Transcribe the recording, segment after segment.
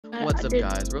What's up,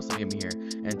 guys? Wsg Guys Im here,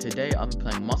 and today I'm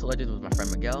playing Muscel with my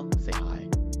friend Miguel. Say hi.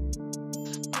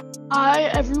 Hi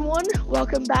everyone,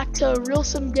 welcome back to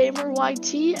Wsg Gamer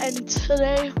YT, and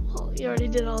today, well, you already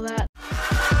did all that.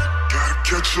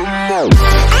 Catch 'em all.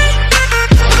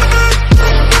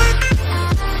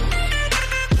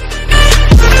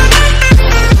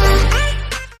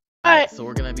 Alright, So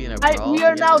we're gonna be in a brawl. we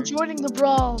are now together. joining the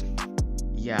brawl.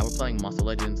 Yeah, we're playing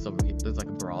Muscel, so there's like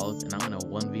brawls, and I'm gonna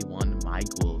 1v1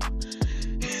 Miguel.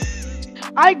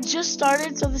 I just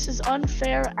started, so this is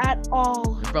unfair at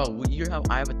all. Bro,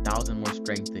 I have 1,000 more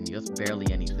strength than you. That's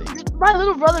barely anything. My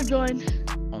little brother joined.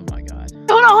 Oh my god.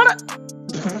 Hold on.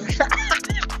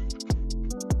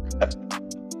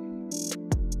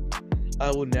 I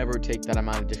will never take that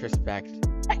amount of disrespect.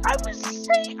 I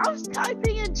was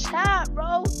typing in chat,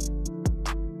 bro.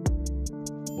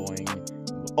 Boing.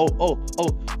 Oh,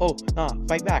 nah,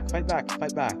 fight back.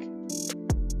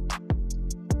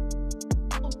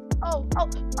 Oh.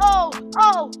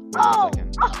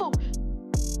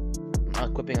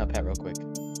 I'm equipping a pet real quick.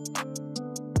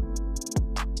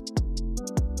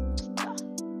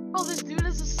 Oh, this dude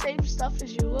is the same stuff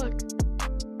as you, look.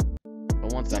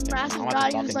 But 1 second. massive I'm about guy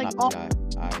to who's fucking like clap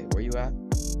this guy. Alright, where you at?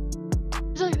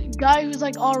 He's like a guy who's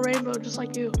like all rainbow, just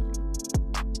like you.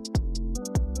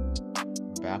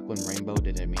 Back when rainbow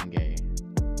didn't mean gay.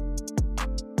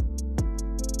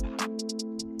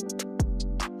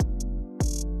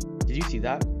 Did you see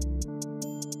that?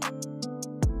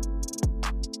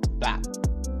 Bat.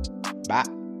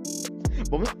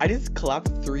 I just clapped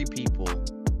 3 people.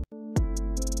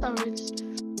 Sorry.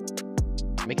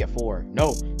 Make it 4.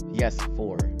 No. Yes,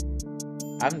 4.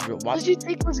 I haven't What watched. did you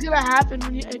think was gonna happen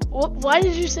when you? Why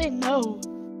did you say no?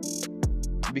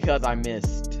 Because I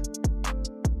missed.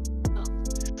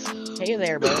 Hey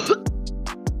there, bud.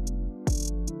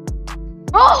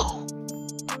 Oh!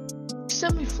 You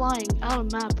sent me flying out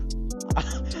of map.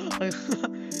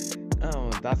 Oh,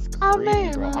 that's crazy, Oh,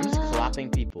 man. bro. I'm just clapping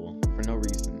people for no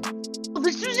reason. Oh,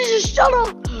 this dude just shut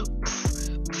up.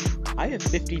 I have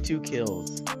 52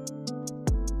 kills.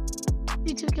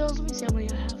 52 kills. Let me see how many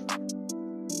I have.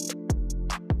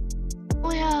 I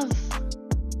only have.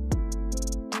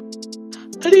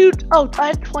 Dude. Oh, I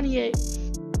have 28.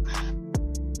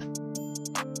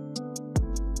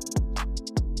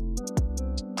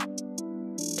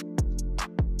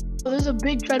 Oh, there's a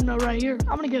big treadmill right here.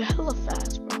 I'm gonna get hella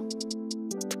fast, bro.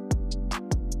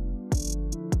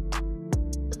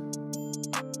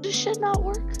 Does this shit not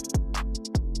work?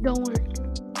 Don't work.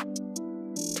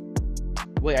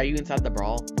 Wait, are you inside the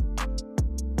brawl?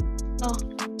 Oh.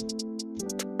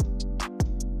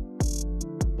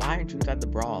 Why aren't you inside the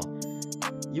brawl?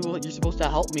 You're supposed to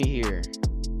help me here.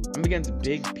 I'm against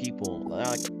big people.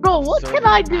 Like, Bro, what can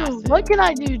I do? massive. What can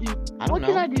I do, dude? I don't What know.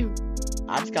 can I do?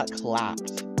 I just got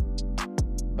clapped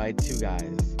by 2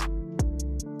 guys.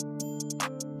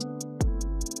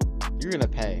 You're gonna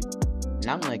pay.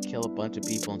 Now I'm gonna kill a bunch of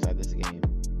people inside this game.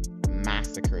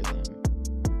 Massacre them.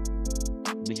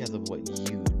 Because of what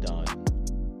you've done.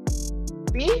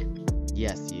 Me?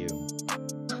 Yes, you.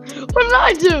 What did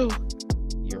I do?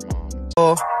 Your mom.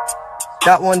 Oh,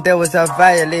 that one there was a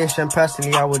violation.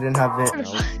 Personally, I wouldn't have it. No,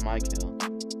 it's my kill.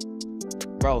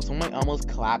 Bro, someone almost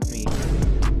clapped me.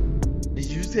 Did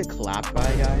you just get clapped by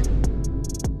a guy?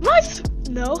 What?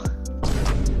 No.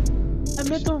 I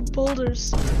meant the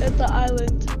boulders at the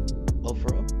island. Oh,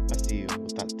 for real? I see you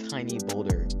with that tiny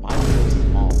boulder. Why is it so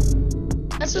small?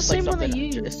 That's the Just like same one that something- you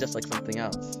use. It's just like something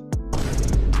else.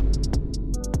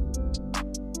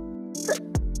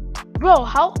 Bro,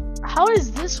 how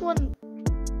is this one?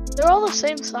 They're all the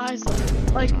same size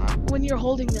though. Like when you're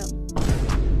holding them.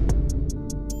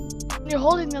 When you're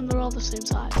holding them, they're all the same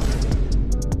size.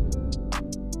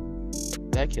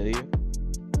 Did I kill you?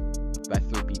 By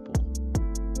 3 people.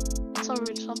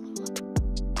 Sorry, something.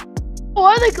 Oh,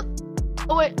 are they?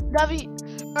 Oh wait, Davi.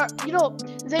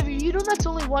 Xavier, you know that's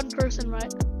only one person,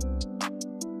 right?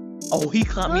 Oh, he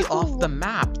clapped me That's off the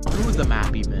map. Through the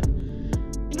map, even.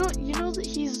 You know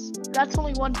that that's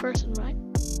only one person, right?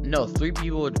 No, 3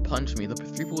 people would punch me. The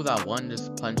 3 people that won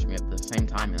just punched me at the same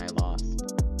time and I lost.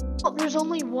 Well, there's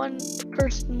only one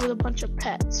person with a bunch of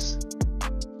pets.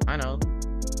 I know.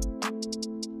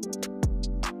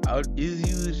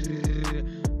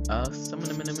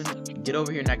 Someone get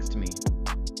over here next to me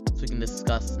so we can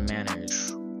discuss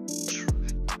manners.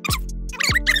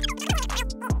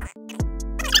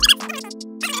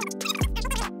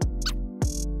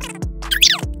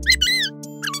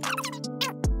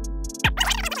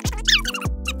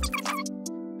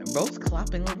 Bro's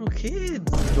clapping little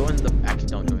kids. Join the. Actually,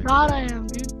 don't join. God, I am,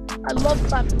 dude. I love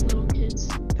clapping little kids.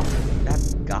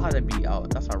 That's gotta be out.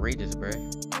 That's outrageous, bro.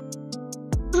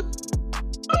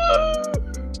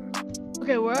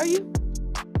 Okay, where are you?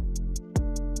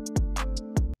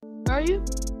 Where are you?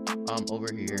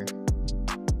 Over here.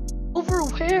 Over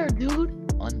where, dude?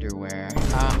 Underwear.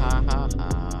 Ha ha ha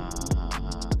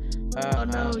ha. Oh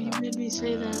no, you made me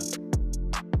say that.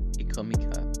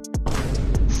 Ikomika.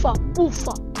 Oofa,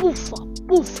 oofa, oofa,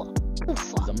 oofa,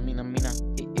 oofa. Zamina mina.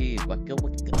 Waka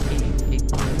waka.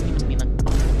 Mina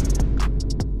mina.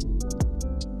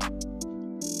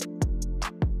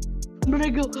 I'm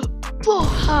gonna go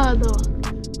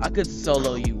Bojado. I could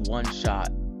solo you one shot.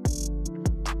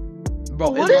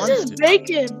 Bro, What is this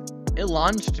bacon? It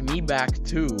launched me back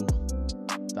too.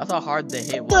 That's how hard the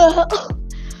hit was The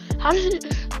hell? How did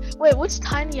it? Wait, what's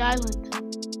Tiny Island?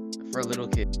 for a little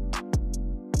kid.